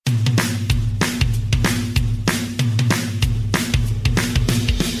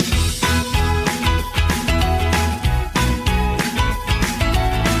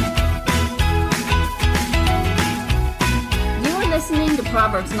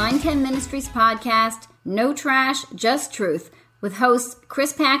910 Ministries podcast, No Trash, Just Truth, with hosts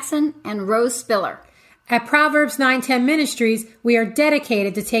Chris Paxson and Rose Spiller. At Proverbs 910 Ministries, we are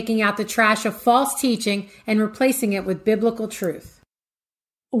dedicated to taking out the trash of false teaching and replacing it with biblical truth.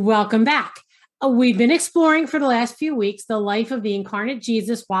 Welcome back. We've been exploring for the last few weeks the life of the incarnate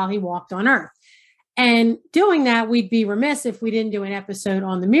Jesus while he walked on earth. And doing that, we'd be remiss if we didn't do an episode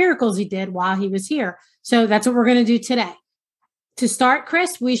on the miracles he did while he was here. So that's what we're going to do today. To start,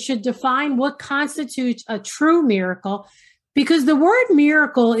 Chris, we should define what constitutes a true miracle, because the word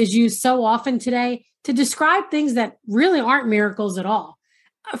miracle is used so often today to describe things that really aren't miracles at all.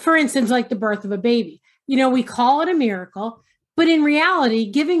 For instance, like the birth of a baby. We call it a miracle, but in reality,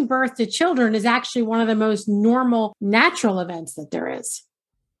 giving birth to children is actually one of the most normal, natural events that there is.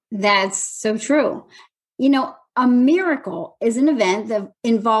 That's so true. A miracle is an event that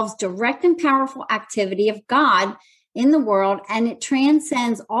involves direct and powerful activity of God in the world, and it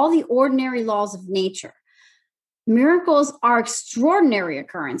transcends all the ordinary laws of nature. Miracles are extraordinary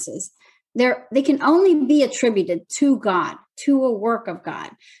occurrences. They can only be attributed to God, to a work of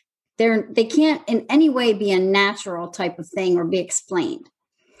God. They can't in any way be a natural type of thing or be explained.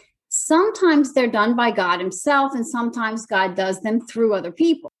 Sometimes they're done by God himself, and sometimes God does them through other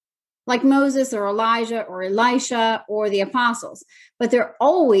people, like Moses or Elijah or Elisha or the apostles. But they're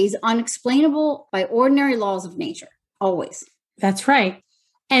always unexplainable by ordinary laws of nature, always. That's right.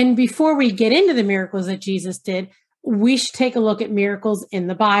 And before we get into the miracles that Jesus did, we should take a look at miracles in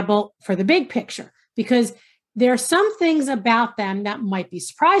the Bible for the big picture, because there are some things about them that might be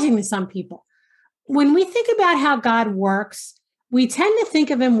surprising to some people. When we think about how God works, we tend to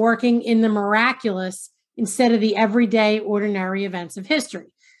think of him working in the miraculous instead of the everyday, ordinary events of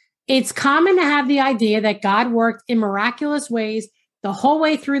history. It's common to have the idea that God worked in miraculous ways the whole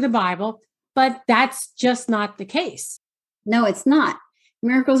way through the Bible, but that's just not the case. No, it's not.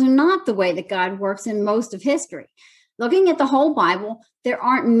 Miracles are not the way that God works in most of history. Looking at the whole Bible, there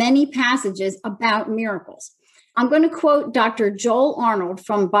aren't many passages about miracles. I'm going to quote Dr. Joel Arnold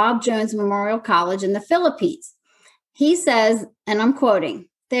from Bob Jones Memorial College in the Philippines. He says, and I'm quoting,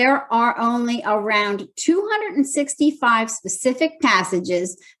 "There are only around 265 specific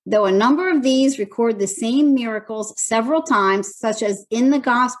passages, though a number of these record the same miracles several times, such as in the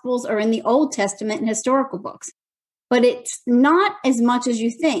Gospels or in the Old Testament and historical books. But it's not as much as you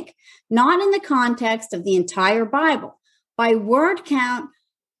think, not in the context of the entire Bible. By word count,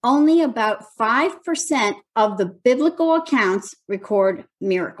 only about 5% of the biblical accounts record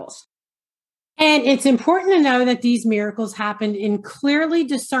miracles." And it's important to know that these miracles happened in clearly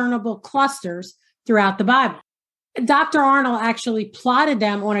discernible clusters throughout the Bible. Dr. Arnold actually plotted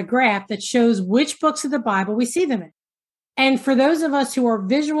them on a graph that shows which books of the Bible we see them in. And for those of us who are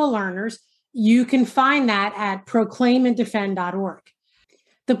visual learners, you can find that at proclaimanddefend.org.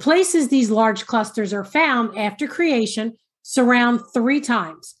 The places these large clusters are found after creation surround 3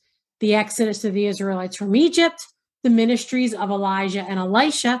 times: the exodus of the Israelites from Egypt, the ministries of Elijah and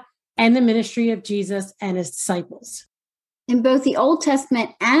Elisha, and the ministry of Jesus and his disciples. In both the Old Testament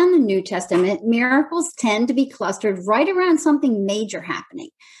and the New Testament, miracles tend to be clustered right around something major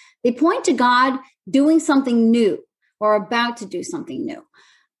happening. They point to God doing something new or about to do something new.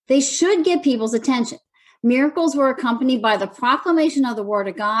 They should get people's attention. Miracles were accompanied by the proclamation of the word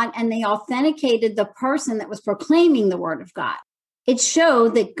of God, and they authenticated the person that was proclaiming the word of God. It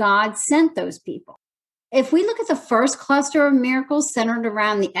showed that God sent those people. If we look at the first cluster of miracles centered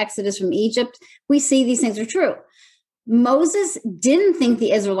around the Exodus from Egypt, we see these things are true. Moses didn't think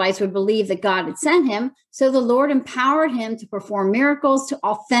the Israelites would believe that God had sent him, so the Lord empowered him to perform miracles to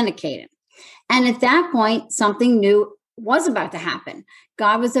authenticate him. And at that point, something new was about to happen.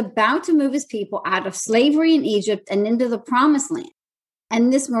 God was about to move his people out of slavery in Egypt and into the promised land.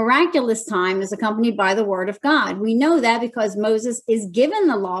 And this miraculous time is accompanied by the word of God. We know that because Moses is given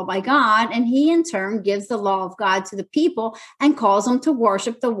the law by God, and he in turn gives the law of God to the people and calls them to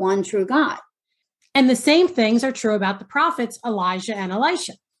worship the one true God. And the same things are true about the prophets Elijah and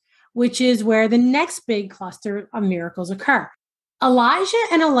Elisha, which is where the next big cluster of miracles occur. Elijah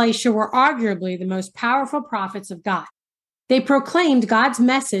and Elisha were arguably the most powerful prophets of God. They proclaimed God's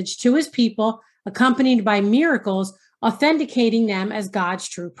message to his people, accompanied by miracles, authenticating them as God's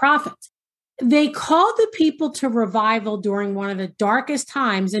true prophets. They called the people to revival during one of the darkest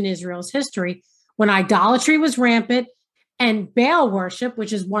times in Israel's history, when idolatry was rampant and Baal worship,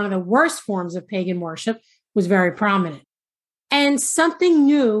 which is one of the worst forms of pagan worship, was very prominent. And something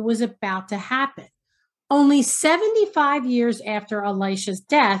new was about to happen. Only 75 years after Elisha's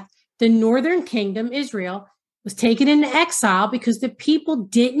death, the northern kingdom, Israel, was taken into exile because the people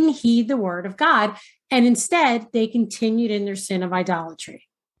didn't heed the word of God, and instead they continued in their sin of idolatry.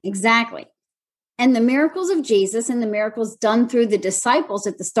 Exactly. And the miracles of Jesus and the miracles done through the disciples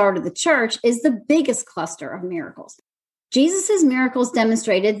at the start of the church is the biggest cluster of miracles. Jesus' miracles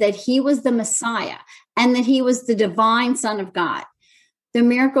demonstrated that he was the Messiah and that he was the divine Son of God. The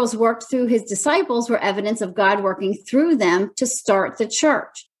miracles worked through his disciples were evidence of God working through them to start the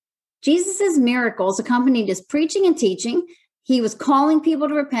church. Jesus' miracles accompanied his preaching and teaching. He was calling people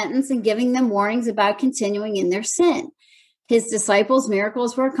to repentance and giving them warnings about continuing in their sin. His disciples'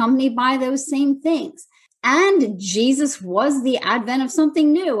 miracles were accompanied by those same things. And Jesus was the advent of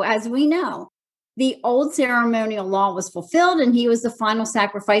something new, as we know. The old ceremonial law was fulfilled, and he was the final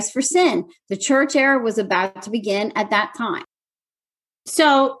sacrifice for sin. The church era was about to begin at that time.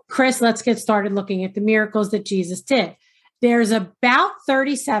 So, Chris, let's get started looking at the miracles that Jesus did. There's about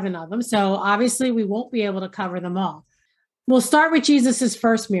 37 of them, so obviously we won't be able to cover them all. We'll start with Jesus'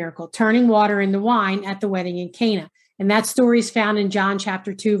 first miracle, turning water into wine at the wedding in Cana. And that story is found in John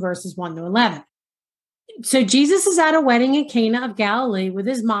chapter 2, verses 1 to 11. So Jesus is at a wedding in Cana of Galilee with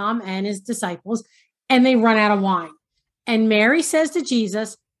his mom and his disciples, and they run out of wine. And Mary says to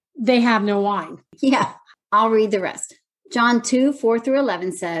Jesus, they have no wine. Yeah, I'll read the rest. John 2, 4 through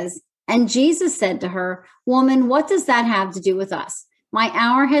 11 says, and Jesus said to her, woman, what does that have to do with us? My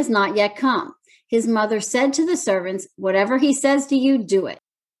hour has not yet come. His mother said to the servants, whatever he says to you, do it.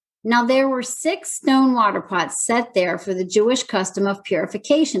 Now there were 6 stone water pots set there for the Jewish custom of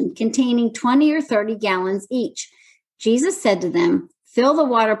purification, containing 20 or 30 gallons each. Jesus said to them, fill the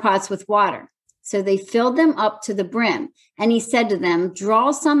water pots with water. So they filled them up to the brim. And he said to them,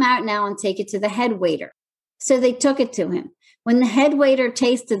 draw some out now and take it to the head waiter. So they took it to him. When the head waiter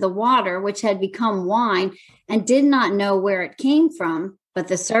tasted the water, which had become wine, and did not know where it came from, but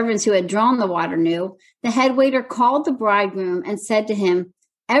the servants who had drawn the water knew, the head waiter called the bridegroom and said to him,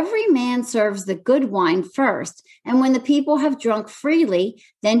 every man serves the good wine first, and when the people have drunk freely,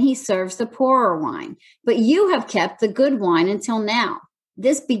 then he serves the poorer wine. But you have kept the good wine until now.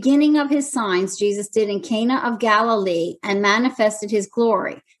 This beginning of his signs Jesus did in Cana of Galilee and manifested his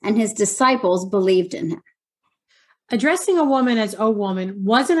glory, and his disciples believed in him. Addressing a woman as "oh woman"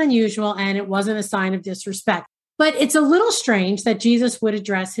 wasn't unusual, and it wasn't a sign of disrespect. But it's a little strange that Jesus would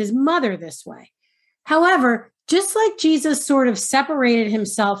address his mother this way. However, just like Jesus sort of separated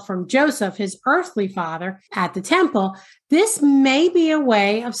himself from Joseph, his earthly father, at the temple, this may be a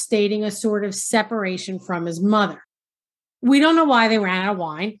way of stating a sort of separation from his mother. We don't know why they ran out of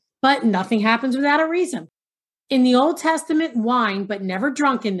wine, but nothing happens without a reason. In the Old Testament, wine, but never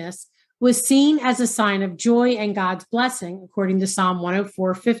drunkenness, was seen as a sign of joy and God's blessing, according to Psalm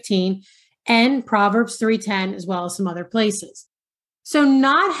 104:15 and Proverbs 3:10, as well as some other places. So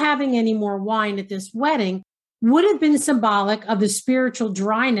not having any more wine at this wedding would have been symbolic of the spiritual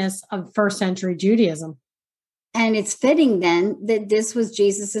dryness of first century Judaism. And it's fitting then that this was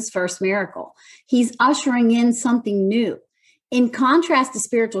Jesus's first miracle. He's ushering in something new. In contrast to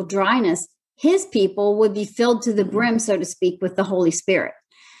spiritual dryness, his people would be filled to the brim, so to speak, with the Holy Spirit.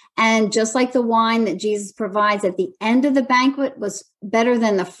 And just like the wine that Jesus provides at the end of the banquet was better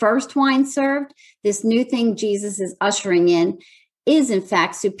than the first wine served, this new thing Jesus is ushering in is in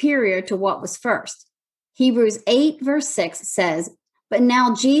fact superior to what was first. Hebrews 8 verse 6 says, but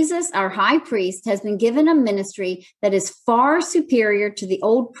now Jesus, our high priest, has been given a ministry that is far superior to the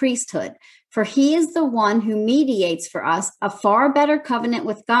old priesthood, for he is the one who mediates for us a far better covenant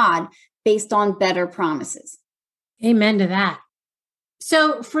with God based on better promises. Amen to that.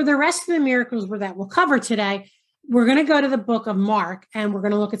 So for the rest of the miracles that we'll cover today, we're going to go to the book of Mark, and we're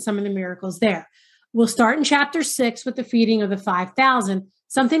going to look at some of the miracles there. We'll start in chapter 6 with the feeding of the 5,000,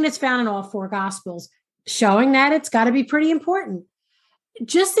 something that's found in all 4 Gospels, showing that it's got to be pretty important.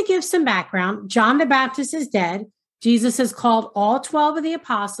 Just to give some background, John the Baptist is dead. Jesus has called all 12 of the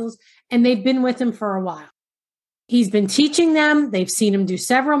apostles, and they've been with him for a while. He's been teaching them. They've seen him do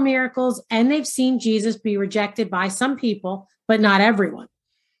several miracles, and they've seen Jesus be rejected by some people, but not everyone.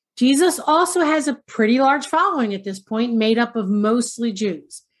 Jesus also has a pretty large following at this point, made up of mostly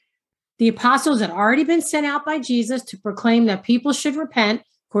Jews. The apostles had already been sent out by Jesus to proclaim that people should repent,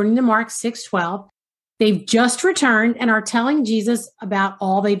 according to Mark 6:12. They've just returned and are telling Jesus about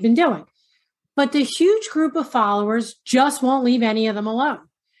all they've been doing. But the huge group of followers just won't leave any of them alone.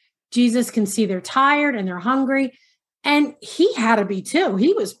 Jesus can see they're tired and they're hungry, and he had to be too.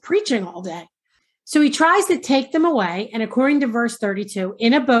 He was preaching all day. So he tries to take them away, and according to verse 32,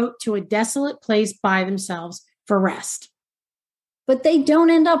 in a boat to a desolate place by themselves for rest. But they don't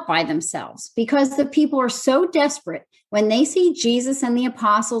end up by themselves because the people are so desperate when they see Jesus and the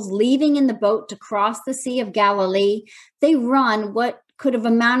apostles leaving in the boat to cross the Sea of Galilee. They run what could have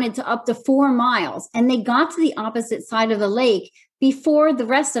amounted to up to 4 miles, and they got to the opposite side of the lake before the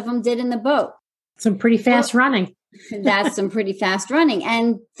rest of them did in the boat. Some pretty fast running. That's some pretty fast running.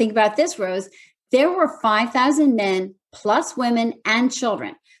 And think about this, Rose. There were 5,000 men plus women and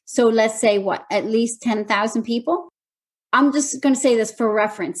children. So let's say what, at least 10,000 people? I'm just going to say this for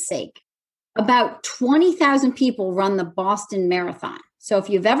reference sake. About 20,000 people run the Boston Marathon. So if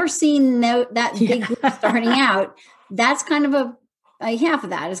you've ever seen that big group starting out, that's kind of a half of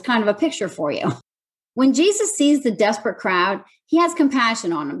that is kind of a picture for you. When Jesus sees the desperate crowd, he has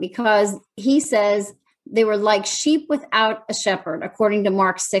compassion on them because he says they were like sheep without a shepherd, according to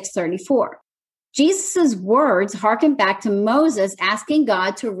Mark 6:34. Jesus' words harken back to Moses asking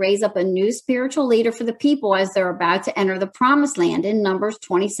God to raise up a new spiritual leader for the people as they're about to enter the promised land in Numbers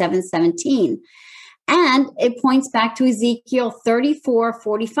 27:17. And it points back to Ezekiel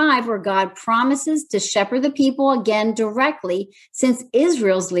 34:45, where God promises to shepherd the people again directly since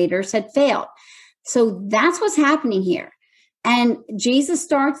Israel's leaders had failed. So that's what's happening here. And Jesus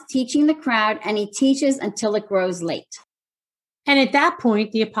starts teaching the crowd, and he teaches until it grows late. And at that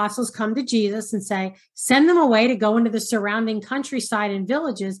point, the apostles come to Jesus and say, send them away to go into the surrounding countryside and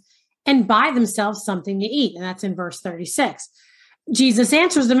villages and buy themselves something to eat. And that's in verse 36. Jesus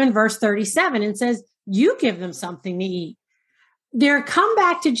answers them in verse 37 and says, you give them something to eat. Their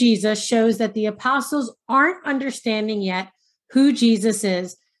comeback to Jesus shows that the apostles aren't understanding yet who Jesus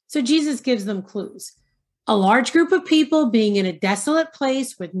is. So Jesus gives them clues. A large group of people being in a desolate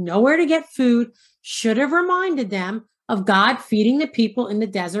place with nowhere to get food should have reminded them of God feeding the people in the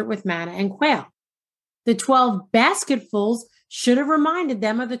desert with manna and quail. The 12 basketfuls should have reminded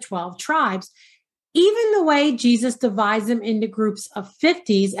them of the 12 tribes. Even the way Jesus divides them into groups of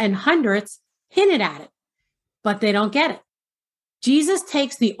 50s and hundreds hinted at it, but they don't get it. Jesus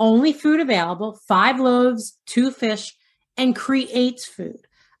takes the only food available, 5 loaves, 2 fish, and creates food,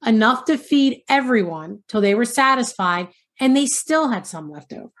 enough to feed everyone till they were satisfied, and they still had some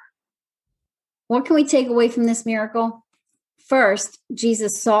left over. What can we take away from this miracle? First,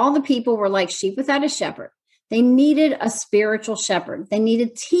 Jesus saw the people were like sheep without a shepherd. They needed a spiritual shepherd. They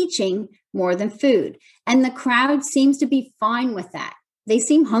needed teaching more than food. And the crowd seems to be fine with that. They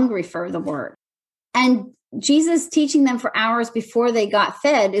seem hungry for the word. And Jesus teaching them for hours before they got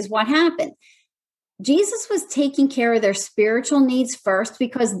fed is what happened. Jesus was taking care of their spiritual needs first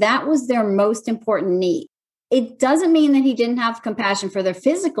because that was their most important need. It doesn't mean that he didn't have compassion for their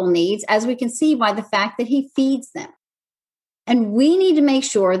physical needs, as we can see by the fact that he feeds them. And we need to make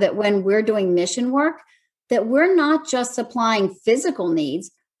sure that when we're doing mission work, that we're not just supplying physical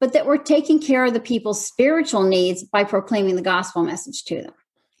needs, but that we're taking care of the people's spiritual needs by proclaiming the gospel message to them.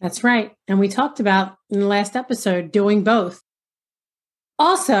 That's right. And we talked about in the last episode doing both.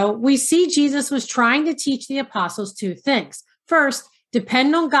 Also, we see Jesus was trying to teach the apostles 2 things. First,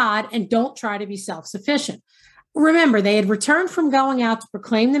 depend on God and don't try to be self-sufficient. Remember, they had returned from going out to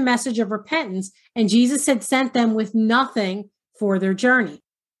proclaim the message of repentance, and Jesus had sent them with nothing for their journey.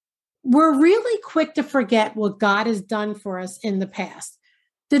 We're really quick to forget what God has done for us in the past.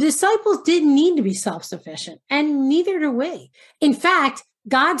 The disciples didn't need to be self-sufficient, and neither do we. In fact,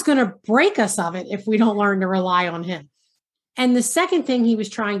 God's going to break us of it if we don't learn to rely on him. And the second thing he was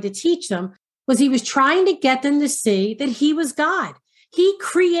trying to teach them was he was trying to get them to see that he was God. He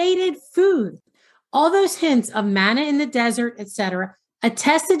created food. All those hints of manna in the desert, etc.,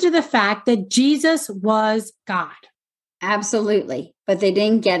 attested to the fact that Jesus was God. Absolutely, but they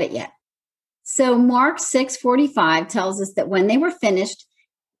didn't get it yet. So Mark 6:45 tells us that when they were finished,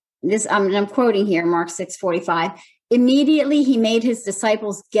 I'm quoting here, Mark 6:45, immediately he made his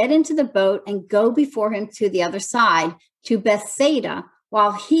disciples get into the boat and go before him to the other side, to Bethsaida,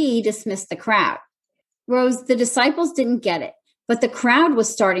 while he dismissed the crowd. Rose, the disciples didn't get it, but the crowd was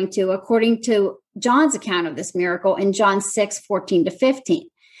starting to, according to John's account of this miracle in John 6:14-15.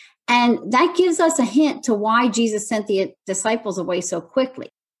 And that gives us a hint to why Jesus sent the disciples away so quickly.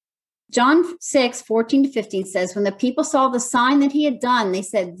 John 6:14-15 says, when the people saw the sign that he had done, they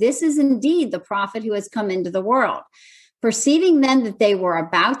said, this is indeed the prophet who has come into the world. Perceiving then that they were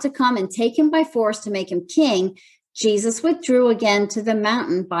about to come and take him by force to make him king, Jesus withdrew again to the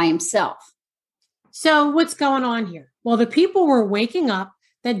mountain by himself. So what's going on here? Well, the people were waking up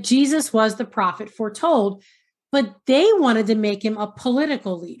that Jesus was the prophet foretold, but they wanted to make him a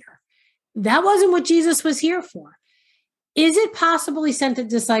political leader. That wasn't what Jesus was here for. Is it possible he sent the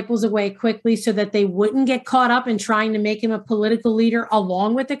disciples away quickly so that they wouldn't get caught up in trying to make him a political leader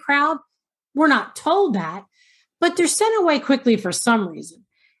along with the crowd? We're not told that, but they're sent away quickly for some reason.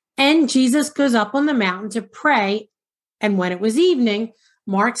 And Jesus goes up on the mountain to pray. And when it was evening,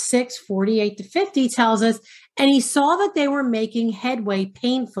 Mark 6:48-50 tells us, and he saw that they were making headway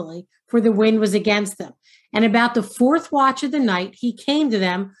painfully, for the wind was against them. And about the fourth watch of the night, he came to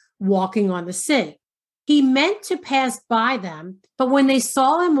them walking on the sea. He meant to pass by them, but when they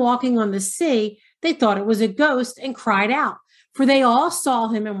saw him walking on the sea, they thought it was a ghost and cried out, for they all saw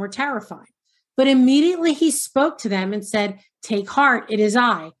him and were terrified. But immediately he spoke to them and said, "Take heart, it is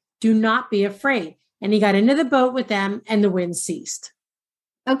I. Do not be afraid." And he got into the boat with them, and the wind ceased.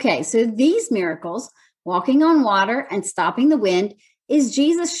 Okay, so these miracles, walking on water and stopping the wind, is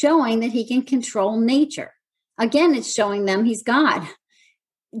Jesus showing that he can control nature. Again, it's showing them he's God.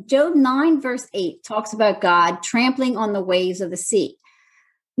 Job 9, verse 8 talks about God trampling on the waves of the sea.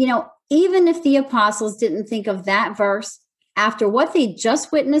 Even if the apostles didn't think of that verse, after what they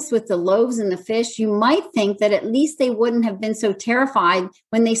just witnessed with the loaves and the fish, you might think that at least they wouldn't have been so terrified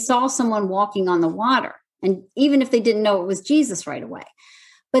when they saw someone walking on the water, and even if they didn't know it was Jesus right away.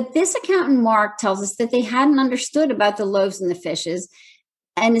 But this account in Mark tells us that they hadn't understood about the loaves and the fishes,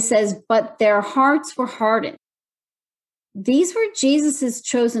 and it says, but their hearts were hardened. These were Jesus's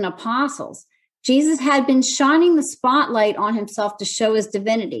chosen apostles. Jesus had been shining the spotlight on himself to show his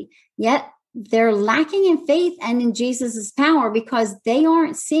divinity, yet they're lacking in faith and in Jesus's power because they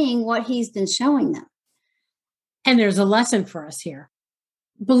aren't seeing what he's been showing them. And there's a lesson for us here.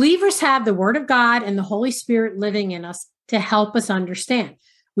 Believers have the Word of God and the Holy Spirit living in us to help us understand.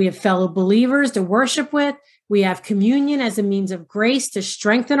 We have fellow believers to worship with. We have communion as a means of grace to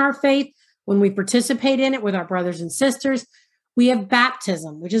strengthen our faith when we participate in it with our brothers and sisters. We have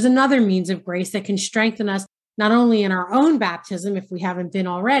baptism, which is another means of grace that can strengthen us not only in our own baptism, if we haven't been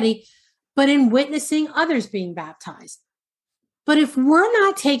already, but in witnessing others being baptized. But if we're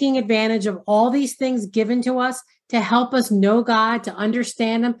not taking advantage of all these things given to us to help us know God, to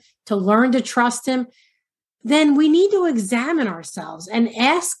understand him, to learn to trust him, then we need to examine ourselves and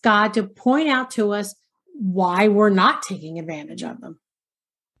ask God to point out to us why we're not taking advantage of them.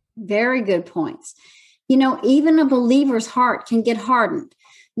 Very good points. Even a believer's heart can get hardened,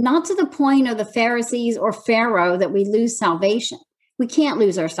 not to the point of the Pharisees or Pharaoh that we lose salvation. We can't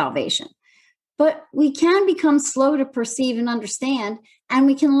lose our salvation, but we can become slow to perceive and understand, and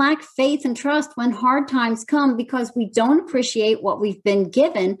we can lack faith and trust when hard times come because we don't appreciate what we've been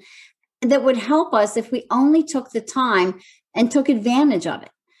given that would help us if we only took the time and took advantage of it.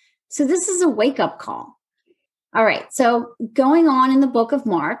 So this is a wake-up call. All right, so going on in the book of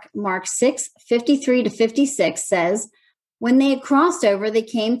Mark 6:53 to 56 says, when they had crossed over, they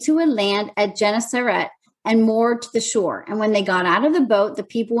came to a land at Gennesaret and moored to the shore. And when they got out of the boat, the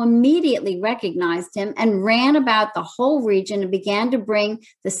people immediately recognized him and ran about the whole region and began to bring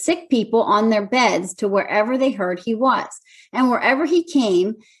the sick people on their beds to wherever they heard he was. And wherever he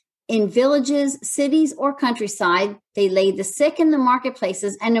came, in villages, cities, or countryside, they laid the sick in the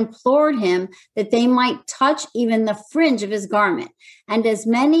marketplaces and implored him that they might touch even the fringe of his garment. And as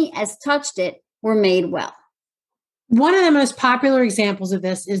many as touched it were made well. One of the most popular examples of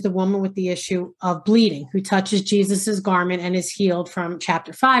this is the woman with the issue of bleeding who touches Jesus's garment and is healed from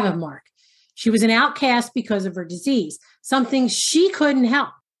chapter 5 of Mark. She was an outcast because of her disease, something she couldn't help.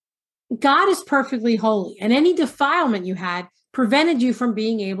 God is perfectly holy, and any defilement you had prevented you from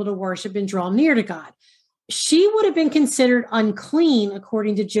being able to worship and draw near to God. She would have been considered unclean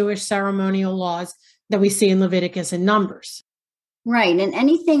according to Jewish ceremonial laws that we see in Leviticus and Numbers. Right, and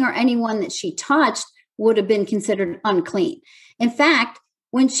anything or anyone that she touched would have been considered unclean. In fact,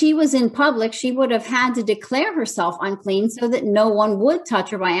 when she was in public, she would have had to declare herself unclean so that no one would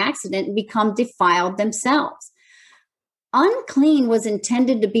touch her by accident and become defiled themselves. Unclean was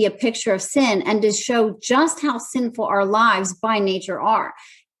intended to be a picture of sin and to show just how sinful our lives by nature are.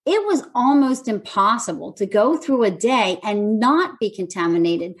 It was almost impossible to go through a day and not be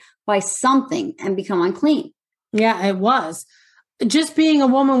contaminated by something and become unclean. Yeah, it was. Just being a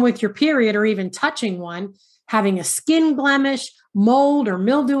woman with your period or even touching one, having a skin blemish, mold or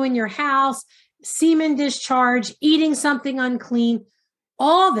mildew in your house, semen discharge, eating something unclean,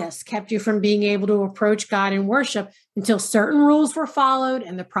 all this kept you from being able to approach God in worship until certain rules were followed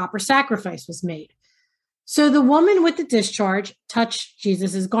and the proper sacrifice was made. So the woman with the discharge touched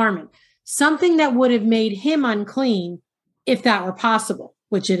Jesus's garment, something that would have made him unclean if that were possible,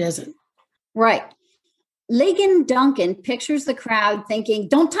 which it isn't. Right. Ligon Duncan pictures the crowd thinking,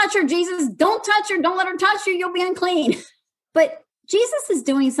 don't touch her, Jesus, don't touch her, don't let her touch you, you'll be unclean. But Jesus is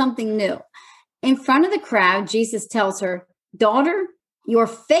doing something new. In front of the crowd, Jesus tells her, daughter, your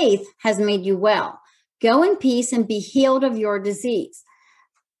faith has made you well. Go in peace and be healed of your disease.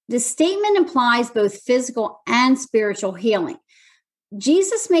 The statement implies both physical and spiritual healing.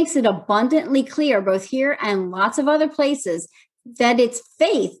 Jesus makes it abundantly clear, both here and lots of other places, that it's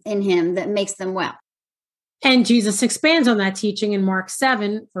faith in him that makes them well. And Jesus expands on that teaching in Mark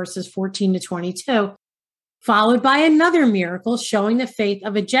 7, verses 14 to 22. followed by another miracle showing the faith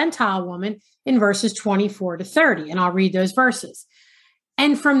of a Gentile woman in verses 24 to 30. And I'll read those verses.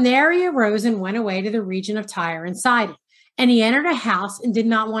 And from there he arose and went away to the region of Tyre and Sidon. And he entered a house and did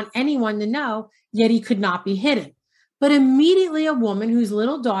not want anyone to know, yet he could not be hidden. But immediately a woman whose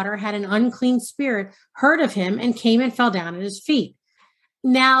little daughter had an unclean spirit heard of him and came and fell down at his feet.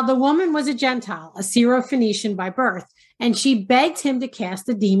 Now the woman was a Gentile, a Syrophoenician by birth, and she begged him to cast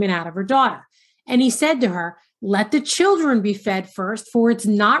the demon out of her daughter. And he said to her, let the children be fed first, for it's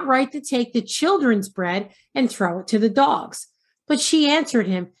not right to take the children's bread and throw it to the dogs. But she answered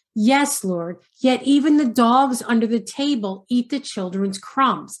him, yes, Lord, yet even the dogs under the table eat the children's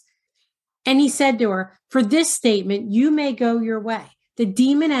crumbs. And he said to her, for this statement, you may go your way. The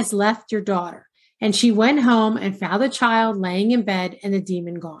demon has left your daughter. And she went home and found the child laying in bed and the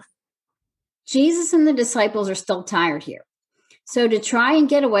demon gone. Jesus and the disciples are still tired here. So to try and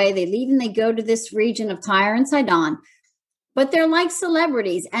get away, they leave and they go to this region of Tyre and Sidon. But they're like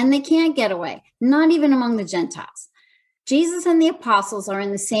celebrities and they can't get away, not even among the Gentiles. Jesus and the apostles are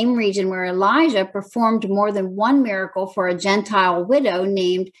in the same region where Elijah performed more than one miracle for a Gentile widow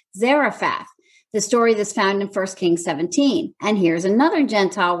named Zarephath, the story that's found in 1 Kings 17. And here's another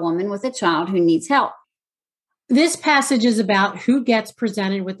Gentile woman with a child who needs help. This passage is about who gets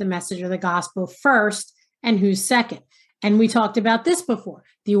presented with the message of the gospel first and who's second. And we talked about this before.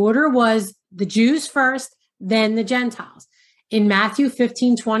 The order was the Jews first, then the Gentiles. In Matthew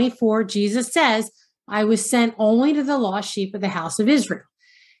 15:24, Jesus says, I was sent only to the lost sheep of the house of Israel.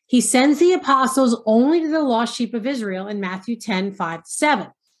 He sends the apostles only to the lost sheep of Israel in Matthew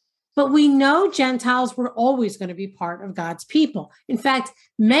 10:5-7. But we know Gentiles were always going to be part of God's people. In fact,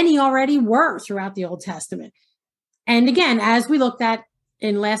 many already were throughout the Old Testament. And again, as we looked at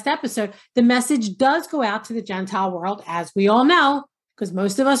in last episode, the message does go out to the Gentile world, as we all know, because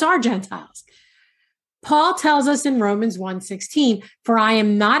most of us are Gentiles. Paul tells us in Romans 1:16, for I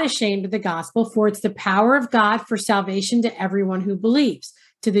am not ashamed of the gospel, for it's the power of God for salvation to everyone who believes,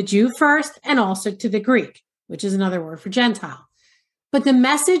 to the Jew first and also to the Greek, which is another word for Gentile. But the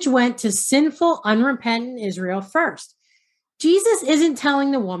message went to sinful, unrepentant Israel first. Jesus isn't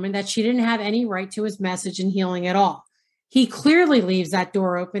telling the woman that she didn't have any right to his message and healing at all. He clearly leaves that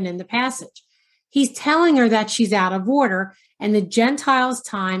door open in the passage. He's telling her that she's out of order and the Gentiles'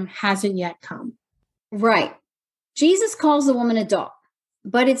 time hasn't yet come. Right. Jesus calls the woman a dog,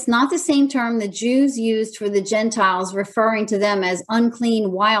 but it's not the same term the Jews used for the Gentiles, referring to them as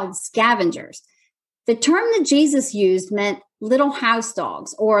unclean, wild scavengers. The term that Jesus used meant little house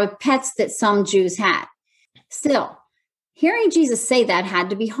dogs or pets that some Jews had. Still, hearing Jesus say that had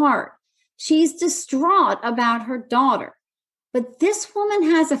to be hard. She's distraught about her daughter. But this woman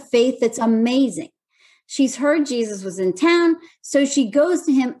has a faith that's amazing. She's heard Jesus was in town, so she goes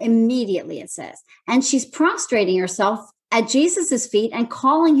to him immediately, it says. And she's prostrating herself at Jesus' feet and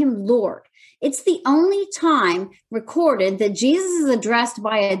calling him Lord. It's the only time recorded that Jesus is addressed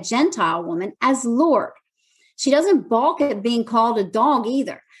by a Gentile woman as Lord. She doesn't balk at being called a dog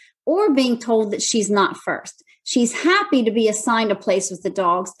either, or being told that she's not first. She's happy to be assigned a place with the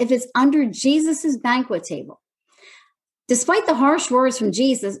dogs if it's under Jesus' banquet table. Despite the harsh words from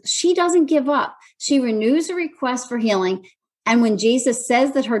Jesus, she doesn't give up. She renews her request for healing. And when Jesus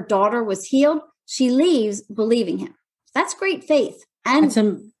says that her daughter was healed, she leaves believing him. That's great faith.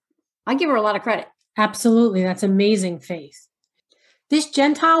 And I give her a lot of credit. Absolutely. That's amazing faith. This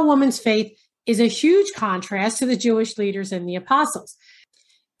Gentile woman's faith is a huge contrast to the Jewish leaders and the apostles.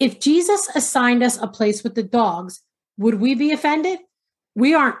 If Jesus assigned us a place with the dogs, would we be offended?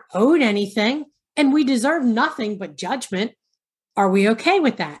 We aren't owed anything. And we deserve nothing but judgment. Are we okay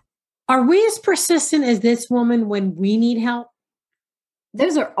with that? Are we as persistent as this woman when we need help?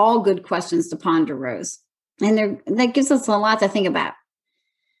 Those are all good questions to ponder, Rose. And that gives us a lot to think about.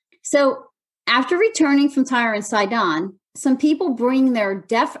 So after returning from Tyre and Sidon, some people bring their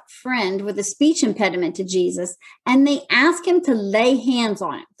deaf friend with a speech impediment to Jesus, and they ask him to lay hands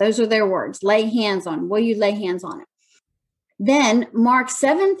on him. Those are their words, lay hands on him. Will you lay hands on him? Then Mark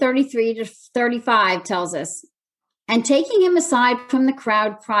 7:33-35 tells us, and taking him aside from the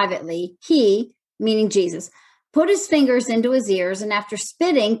crowd privately, he, meaning Jesus, put his fingers into his ears and after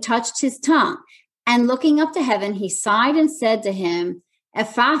spitting, touched his tongue. And looking up to heaven, he sighed and said to him,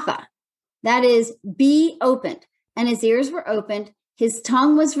 Ephphatha, that is, be opened. And his ears were opened, his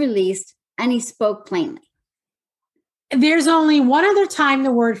tongue was released, and he spoke plainly. There's only one other time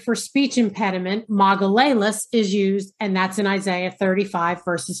the word for speech impediment, magalelis, is used, and that's in Isaiah 35,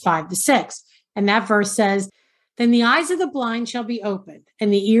 verses 5-6. And that verse says, then the eyes of the blind shall be opened,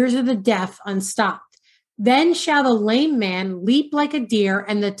 and the ears of the deaf unstopped. Then shall the lame man leap like a deer,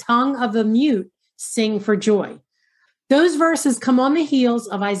 and the tongue of the mute sing for joy. Those verses come on the heels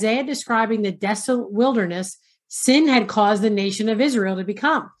of Isaiah describing the desolate wilderness sin had caused the nation of Israel to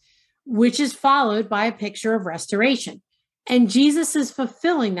become, which is followed by a picture of restoration. And Jesus is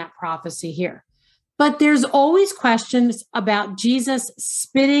fulfilling that prophecy here. But there's always questions about Jesus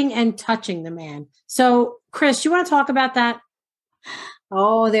spitting and touching the man. So, Chris, you want to talk about that?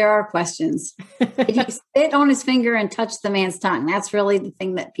 Oh, there are questions. Did he spit on his finger and touch the man's tongue? That's really the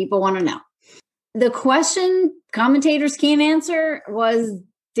thing that people want to know. The question commentators can't answer was,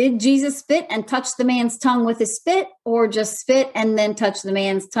 did Jesus spit and touch the man's tongue with his spit, or just spit and then touch the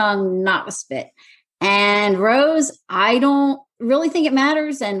man's tongue, not with spit? And Rose, I don't really think it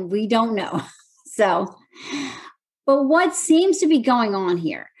matters, and we don't know. So, but what seems to be going on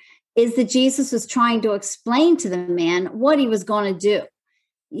here is that Jesus was trying to explain to the man what he was going to do,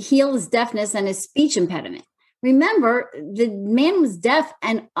 heal his deafness and his speech impediment. Remember, the man was deaf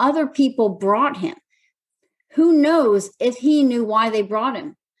and other people brought him. Who knows if he knew why they brought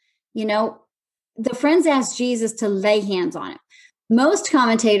him? You know, the friends asked Jesus to lay hands on him. Most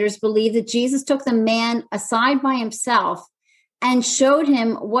commentators believe that Jesus took the man aside by himself and showed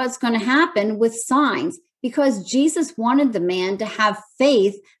him what's going to happen with signs, because Jesus wanted the man to have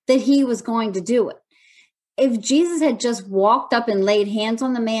faith that he was going to do it. If Jesus had just walked up and laid hands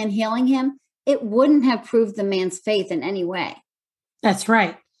on the man, healing him, it wouldn't have proved the man's faith in any way. That's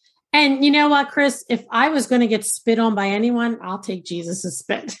right. And you know what, Chris? If I was going to get spit on by anyone, I'll take Jesus'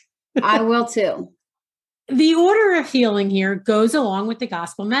 spit. I will too. The order of healing here goes along with the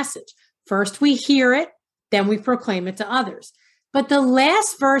gospel message. First, we hear it, then we proclaim it to others. But the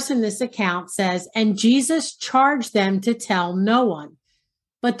last verse in this account says, and Jesus charged them to tell no one.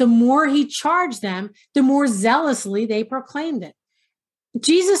 But the more he charged them, the more zealously they proclaimed it.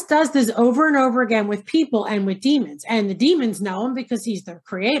 Jesus does this over and over again with people and with demons, and the demons know him because he's their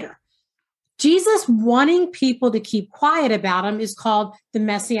creator. Jesus wanting people to keep quiet about him is called the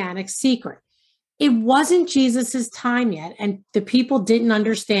messianic secret. It wasn't Jesus's time yet, and the people didn't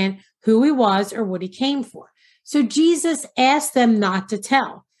understand who he was or what he came for. So Jesus asked them not to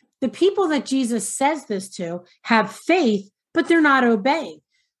tell. The people that Jesus says this to have faith, but they're not obeying.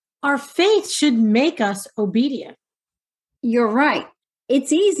 Our faith should make us obedient. You're right.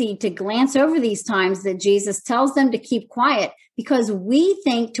 It's easy to glance over these times that Jesus tells them to keep quiet because we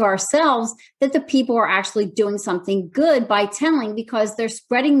think to ourselves that the people are actually doing something good by telling because they're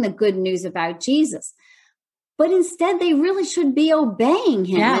spreading the good news about Jesus. But instead, they really should be obeying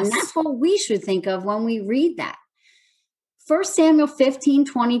him. Yes. And that's what we should think of when we read that. 1 Samuel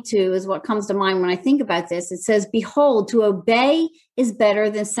 15:22 is what comes to mind when I think about this. It says, behold, to obey is better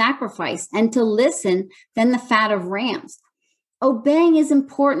than sacrifice, and to listen than the fat of rams. Obeying is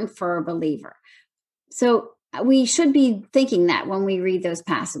important for a believer. So we should be thinking that when we read those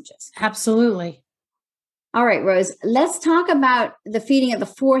passages. Absolutely. All right, Rose, let's talk about the feeding of the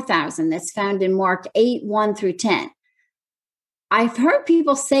 4,000 that's found in Mark 8:1-10. I've heard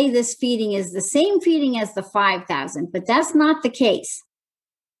people say this feeding is the same feeding as the 5,000, but that's not the case.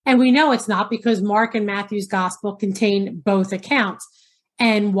 And we know it's not because Mark and Matthew's gospel contain both accounts.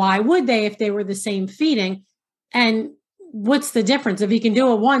 And why would they if they were the same feeding? And what's the difference? If he can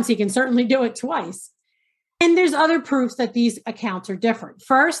do it once, he can certainly do it twice. And there's other proofs that these accounts are different.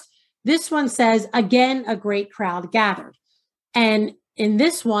 First, this one says, again, a great crowd gathered. And in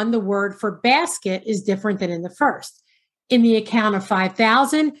this one, the word for basket is different than in the first. In the account of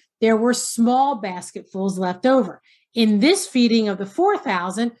 5,000, there were small basketfuls left over. In this feeding of the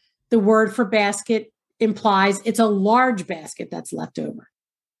 4,000, the word for basket implies it's a large basket that's left over.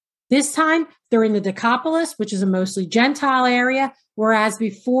 This time, they're in the Decapolis, which is a mostly Gentile area, whereas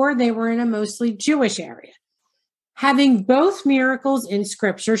before they were in a mostly Jewish area. Having both miracles in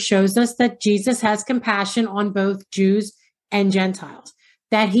Scripture shows us that Jesus has compassion on both Jews and Gentiles,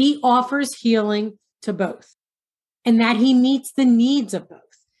 that he offers healing to both, and that he meets the needs of both.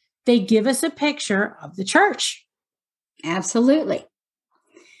 They give us a picture of the church. Absolutely.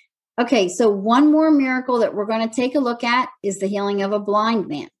 Okay, so one more miracle that we're going to take a look at is the healing of a blind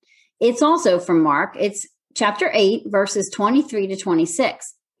man. It's also from Mark. It's chapter 8, verses 23-26,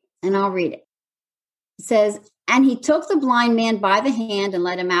 and I'll read it. It says, and he took the blind man by the hand and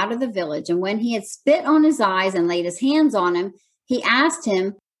led him out of the village. And when he had spit on his eyes and laid his hands on him, he asked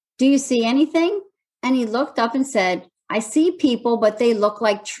him, do you see anything? And he looked up and said, I see people, but they look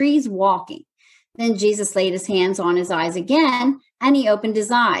like trees walking. Then Jesus laid his hands on his eyes again, and he opened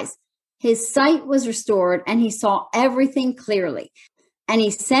his eyes. His sight was restored, and he saw everything clearly. And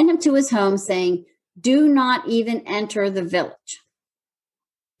he sent him to his home, saying, do not even enter the village.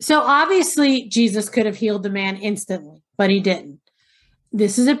 So obviously, Jesus could have healed the man instantly, but he didn't.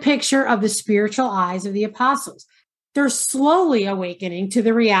 This is a picture of the spiritual eyes of the apostles. They're slowly awakening to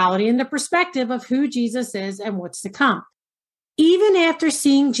the reality and the perspective of who Jesus is and what's to come. Even after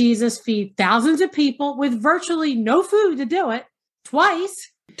seeing Jesus feed thousands of people with virtually no food to do it,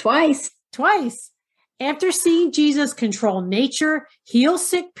 twice, after seeing Jesus control nature, heal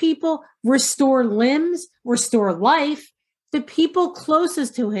sick people, restore limbs, restore life, the people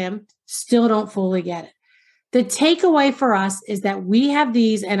closest to him still don't fully get it. The takeaway for us is that we have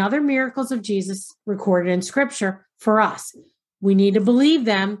these and other miracles of Jesus recorded in Scripture for us. We need to believe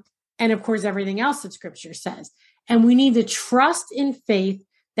them, and of course, everything else that Scripture says. And we need to trust in faith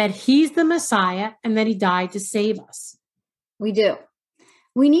that he's the Messiah and that he died to save us. We do.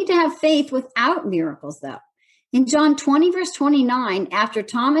 We need to have faith without miracles, though. In John 20, verse 29, after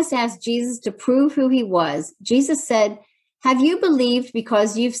Thomas asked Jesus to prove who he was, Jesus said, "Have you believed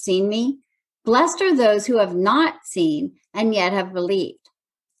because you've seen me? Blessed are those who have not seen and yet have believed."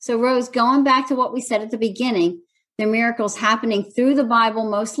 So, Rose, going back to what we said at the beginning, the miracles happening through the Bible,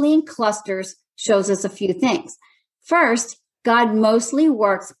 mostly in clusters, shows us a few things. First, God mostly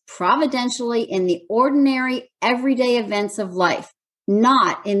works providentially in the ordinary, everyday events of life,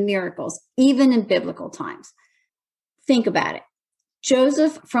 not in miracles, even in biblical times. Think about it.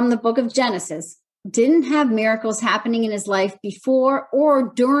 Joseph from the book of Genesis didn't have miracles happening in his life before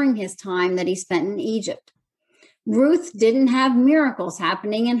or during his time that he spent in Egypt. Ruth didn't have miracles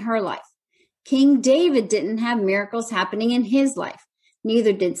happening in her life. King David didn't have miracles happening in his life.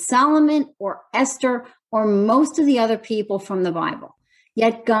 Neither did Solomon or Esther or most of the other people from the Bible.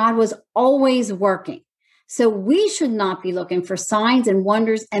 Yet God was always working. So we should not be looking for signs and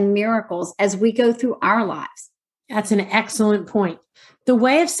wonders and miracles as we go through our lives. That's an excellent point. The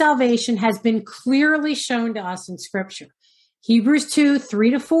way of salvation has been clearly shown to us in Scripture. Hebrews 2,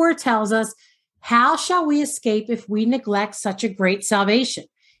 3-4 tells us, "How shall we escape if we neglect such a great salvation?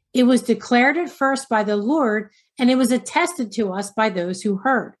 It was declared at first by the Lord, and it was attested to us by those who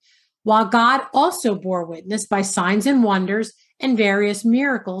heard, while God also bore witness by signs and wonders and various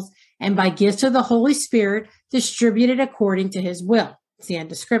miracles, and by gifts of the Holy Spirit distributed according to his will." It's the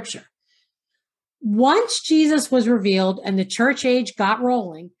end of Scripture. Once Jesus was revealed and the church age got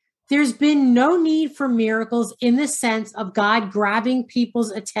rolling, there's been no need for miracles in the sense of God grabbing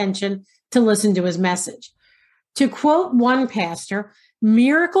people's attention to listen to his message. To quote one pastor,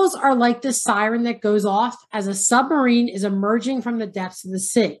 miracles are like the siren that goes off as a submarine is emerging from the depths of the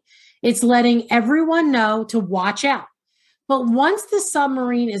sea. It's letting everyone know to watch out. But once the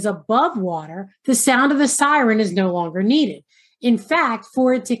submarine is above water, the sound of the siren is no longer needed. In fact,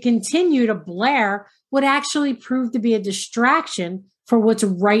 for it to continue to blare would actually prove to be a distraction for what's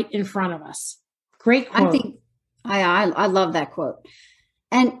right in front of us. Great quote. I love that quote.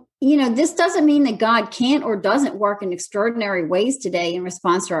 And, this doesn't mean that God can't or doesn't work in extraordinary ways today in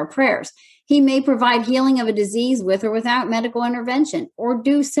response to our prayers. He may provide healing of a disease with or without medical intervention or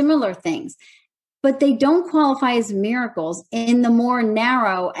do similar things, but they don't qualify as miracles in the more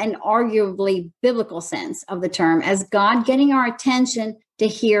narrow and arguably biblical sense of the term, as God getting our attention to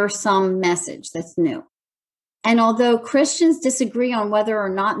hear some message that's new. And although Christians disagree on whether or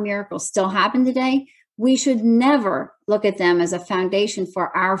not miracles still happen today, we should never look at them as a foundation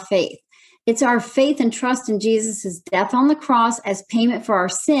for our faith. It's our faith and trust in Jesus' death on the cross as payment for our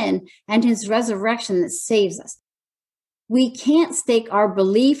sin and his resurrection that saves us. We can't stake our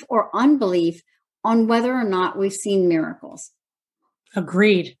belief or unbelief on whether or not we've seen miracles.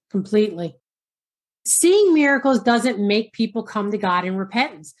 Agreed, completely. Seeing miracles doesn't make people come to God in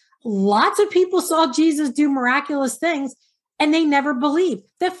repentance. Lots of people saw Jesus do miraculous things and they never believed.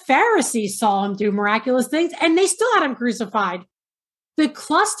 The Pharisees saw him do miraculous things and they still had him crucified. The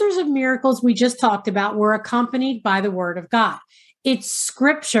clusters of miracles we just talked about were accompanied by the word of God. It's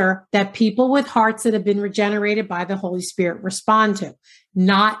Scripture that people with hearts that have been regenerated by the Holy Spirit respond to,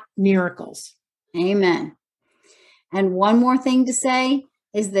 not miracles. Amen. And one more thing to say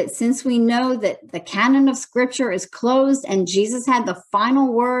is that since we know that the canon of Scripture is closed and Jesus had the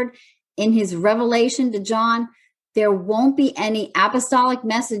final word in his revelation to John, there won't be any apostolic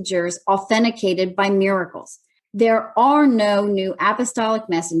messengers authenticated by miracles. There are no new apostolic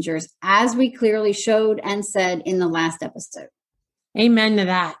messengers, as we clearly showed and said in the last episode. Amen to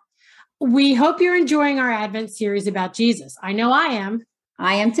that. We hope you're enjoying our Advent series about Jesus. I know I am.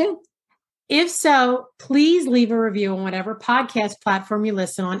 I am too. If so, please leave a review on whatever podcast platform you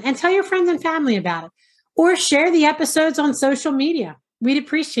listen on and tell your friends and family about it, or share the episodes on social media. We'd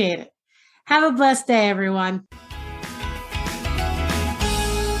appreciate it. Have a blessed day, everyone.